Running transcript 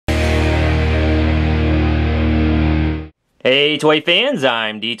Hey toy fans,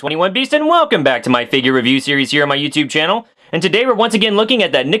 I'm D21Beast and welcome back to my figure review series here on my YouTube channel. And today we're once again looking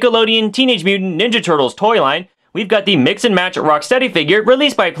at that Nickelodeon Teenage Mutant Ninja Turtles toy line. We've got the Mix and Match Rocksteady figure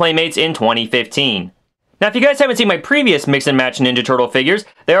released by Playmates in 2015. Now if you guys haven't seen my previous Mix and Match Ninja Turtle figures,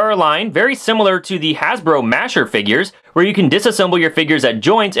 they are a line very similar to the Hasbro Masher figures, where you can disassemble your figures at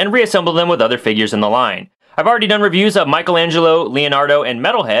joints and reassemble them with other figures in the line. I've already done reviews of Michelangelo, Leonardo, and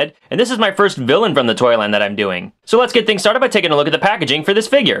Metalhead, and this is my first villain from the toy line that I'm doing. So let's get things started by taking a look at the packaging for this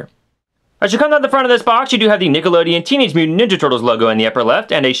figure. As you come down the front of this box, you do have the Nickelodeon Teenage Mutant Ninja Turtles logo in the upper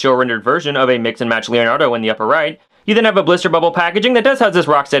left, and a show-rendered version of a Mix and Match Leonardo in the upper right. You then have a blister bubble packaging that does have this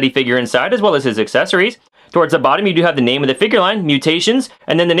Rocksteady figure inside, as well as his accessories. Towards the bottom, you do have the name of the figure line, Mutations,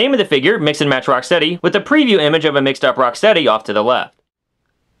 and then the name of the figure, Mix and Match Rocksteady, with a preview image of a mixed up Rocksteady off to the left.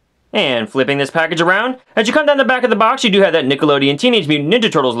 And flipping this package around, as you come down the back of the box, you do have that Nickelodeon Teenage Mutant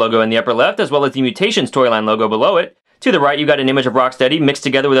Ninja Turtles logo in the upper left, as well as the Mutations toy line logo below it. To the right, you got an image of Rocksteady mixed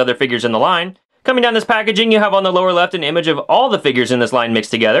together with other figures in the line. Coming down this packaging, you have on the lower left an image of all the figures in this line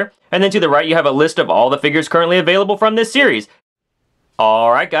mixed together. And then to the right, you have a list of all the figures currently available from this series.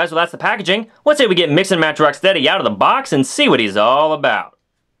 Alright guys, well that's the packaging. Let's say we get Mix and Match Rocksteady out of the box and see what he's all about.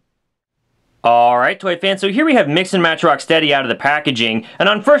 Alright, toy fans, so here we have Mix and Match Rocksteady out of the packaging, and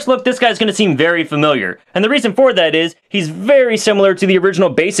on first look, this guy's going to seem very familiar. And the reason for that is, he's very similar to the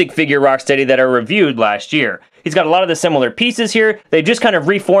original basic figure Rocksteady that I reviewed last year. He's got a lot of the similar pieces here. They just kind of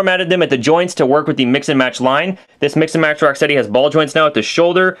reformatted them at the joints to work with the Mix and Match line. This Mix and Match Rocksteady has ball joints now at the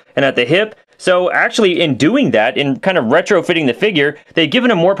shoulder and at the hip. So actually, in doing that, in kind of retrofitting the figure, they've given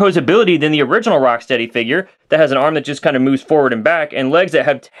him more posability than the original Rocksteady figure that has an arm that just kind of moves forward and back, and legs that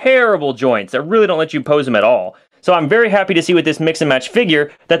have terrible joints that really don't let you pose him at all. So I'm very happy to see with this Mix and Match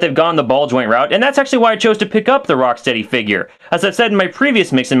figure that they've gone the ball joint route, and that's actually why I chose to pick up the Rocksteady figure. As I've said in my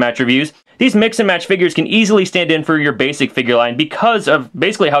previous Mix and Match reviews, these Mix and Match figures can easily stand in for your basic figure line because of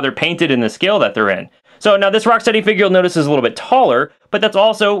basically how they're painted and the scale that they're in. So now this Rocksteady figure you'll notice is a little bit taller, but that's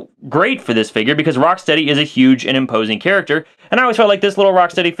also great for this figure because Rocksteady is a huge and imposing character, and I always felt like this little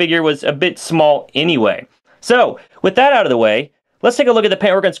Rocksteady figure was a bit small anyway. So, with that out of the way, let's take a look at the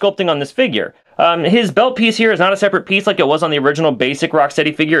paintwork and sculpting on this figure. His belt piece here is not a separate piece like it was on the original basic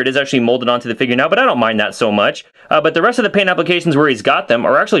Rocksteady figure. It is actually molded onto the figure now, but I don't mind that so much. But the rest of the paint applications where he's got them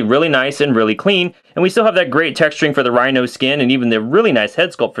are actually really nice and really clean, and we still have that great texturing for the rhino skin and even the really nice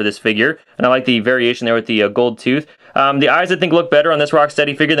head sculpt for this figure, and I like the variation there with the gold tooth. The eyes I think look better on this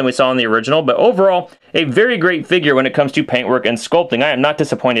Rocksteady figure than we saw on the original, but overall, a very great figure when it comes to paintwork and sculpting. I am not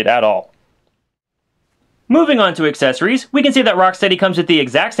disappointed at all. Moving on to accessories, we can see that Rocksteady comes with the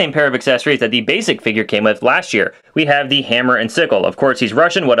exact same pair of accessories that the basic figure came with last year. We have the hammer and sickle. Of course, he's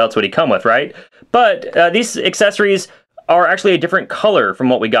Russian, what else would he come with, right? But these accessories are actually a different color from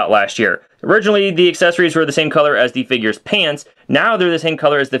what we got last year. Originally, the accessories were the same color as the figure's pants. Now they're the same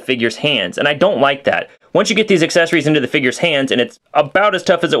color as the figure's hands, and I don't like that. Once you get these accessories into the figure's hands, and it's about as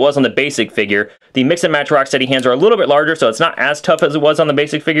tough as it was on the basic figure, the Mix and Match Rocksteady hands are a little bit larger, so it's not as tough as it was on the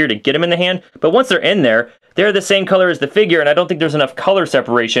basic figure to get them in the hand, but once they're in there, they're the same color as the figure, and I don't think there's enough color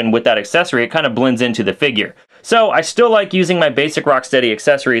separation with that accessory. It kind of blends into the figure. So I still like using my basic Rocksteady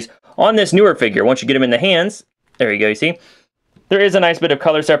accessories on this newer figure. Once you get them in the hands, there you go, you see? There is a nice bit of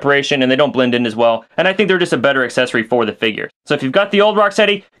color separation and they don't blend in as well, and I think they're just a better accessory for the figure. So if you've got the old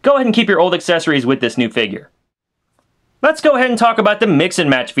Rocksteady, go ahead and keep your old accessories with this new figure. Let's go ahead and talk about the mix and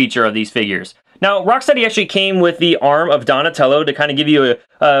match feature of these figures. Now, Rocksteady actually came with the arm of Donatello to kind of give you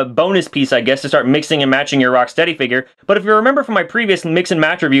a bonus piece, I guess, to start mixing and matching your Rocksteady figure. But if you remember from my previous mix and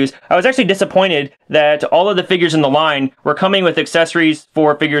match reviews, I was actually disappointed that all of the figures in the line were coming with accessories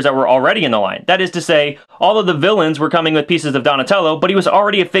for figures that were already in the line. That is to say, all of the villains were coming with pieces of Donatello, but he was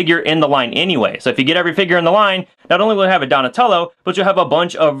already a figure in the line anyway. So if you get every figure in the line, not only will you have a Donatello, but you'll have a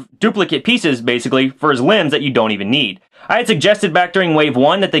bunch of duplicate pieces, basically, for his limbs that you don't even need. I had suggested back during Wave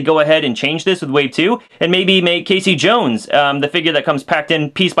 1 that they go ahead and change this with Wave 2 and maybe make Casey Jones the figure that comes packed in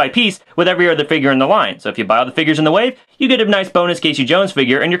piece by piece with every other figure in the line. So if you buy all the figures in the wave, you get a nice bonus Casey Jones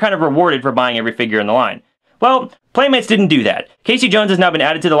figure and you're kind of rewarded for buying every figure in the line. Well, Playmates didn't do that. Casey Jones has now been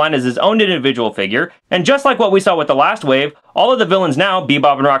added to the line as his own individual figure, and just like what we saw with the last wave, all of the villains now,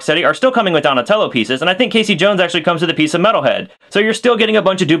 Bebop and Rocksteady, are still coming with Donatello pieces, and I think Casey Jones actually comes with a piece of Metalhead, so you're still getting a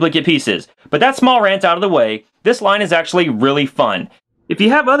bunch of duplicate pieces. But that small rant out of the way, this line is actually really fun. If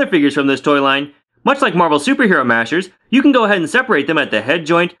you have other figures from this toy line, much like Marvel superhero mashers, you can go ahead and separate them at the head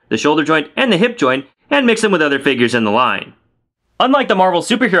joint, the shoulder joint, and the hip joint, and mix them with other figures in the line. Unlike the Marvel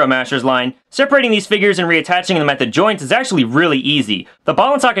Superhero Mashers line, separating these figures and reattaching them at the joints is actually really easy. The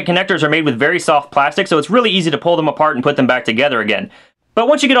ball and socket connectors are made with very soft plastic, so it's really easy to pull them apart and put them back together again. But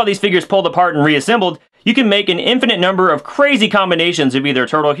once you get all these figures pulled apart and reassembled, You can make an infinite number of crazy combinations of either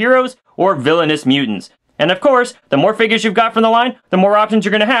turtle heroes or villainous mutants. And of course, the more figures you've got from the line, the more options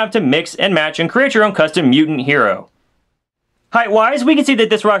you're going to have to mix and match and create your own custom mutant hero. Height-wise, we can see that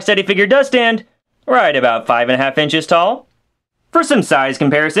this Rocksteady figure does stand right about 5.5 inches tall. For some size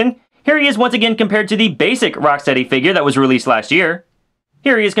comparison, here he is once again compared to the basic Rocksteady figure that was released last year.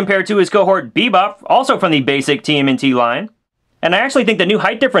 Here he is compared to his cohort Bebop, also from the basic TMNT line. And I actually think the new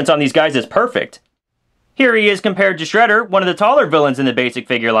height difference on these guys is perfect. Here he is compared to Shredder, one of the taller villains in the basic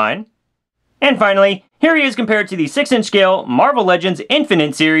figure line. And finally, here he is compared to the 6-inch scale Marvel Legends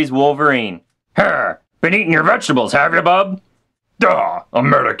Infinite Series Wolverine. Been eating your vegetables, have you, bub? Duh,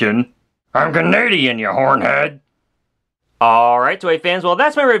 American. I'm Canadian, you hornhead. Alright, toy fans, well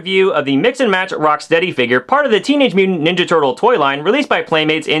that's my review of the Mix and Match Rocksteady figure, part of the Teenage Mutant Ninja Turtle toy line released by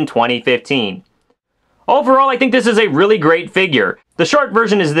Playmates in 2015. Overall, I think this is a really great figure. The short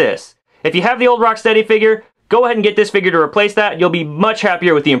version is this. If you have the old Rocksteady figure, go ahead and get this figure to replace that. You'll be much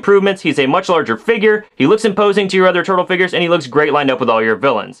happier with the improvements. He's a much larger figure, he looks imposing to your other turtle figures, and he looks great lined up with all your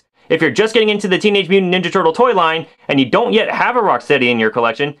villains. If you're just getting into the Teenage Mutant Ninja Turtle toy line, and you don't yet have a Rocksteady in your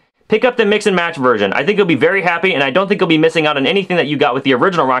collection, pick up the Mix and Match version. I think you'll be very happy, and I don't think you'll be missing out on anything that you got with the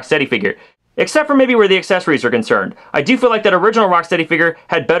original Rocksteady figure. Except for maybe where the accessories are concerned. I do feel like that original Rocksteady figure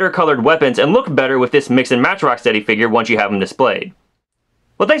had better colored weapons and looked better with this Mix and Match Rocksteady figure once you have them displayed.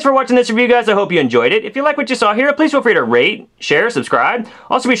 Well, thanks for watching this review, guys. I hope you enjoyed it. If you like what you saw here, please feel free to rate, share, subscribe.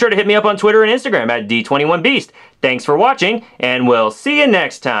 Also be sure to hit me up on Twitter and Instagram at D21Beast. Thanks for watching, and we'll see you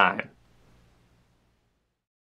next time.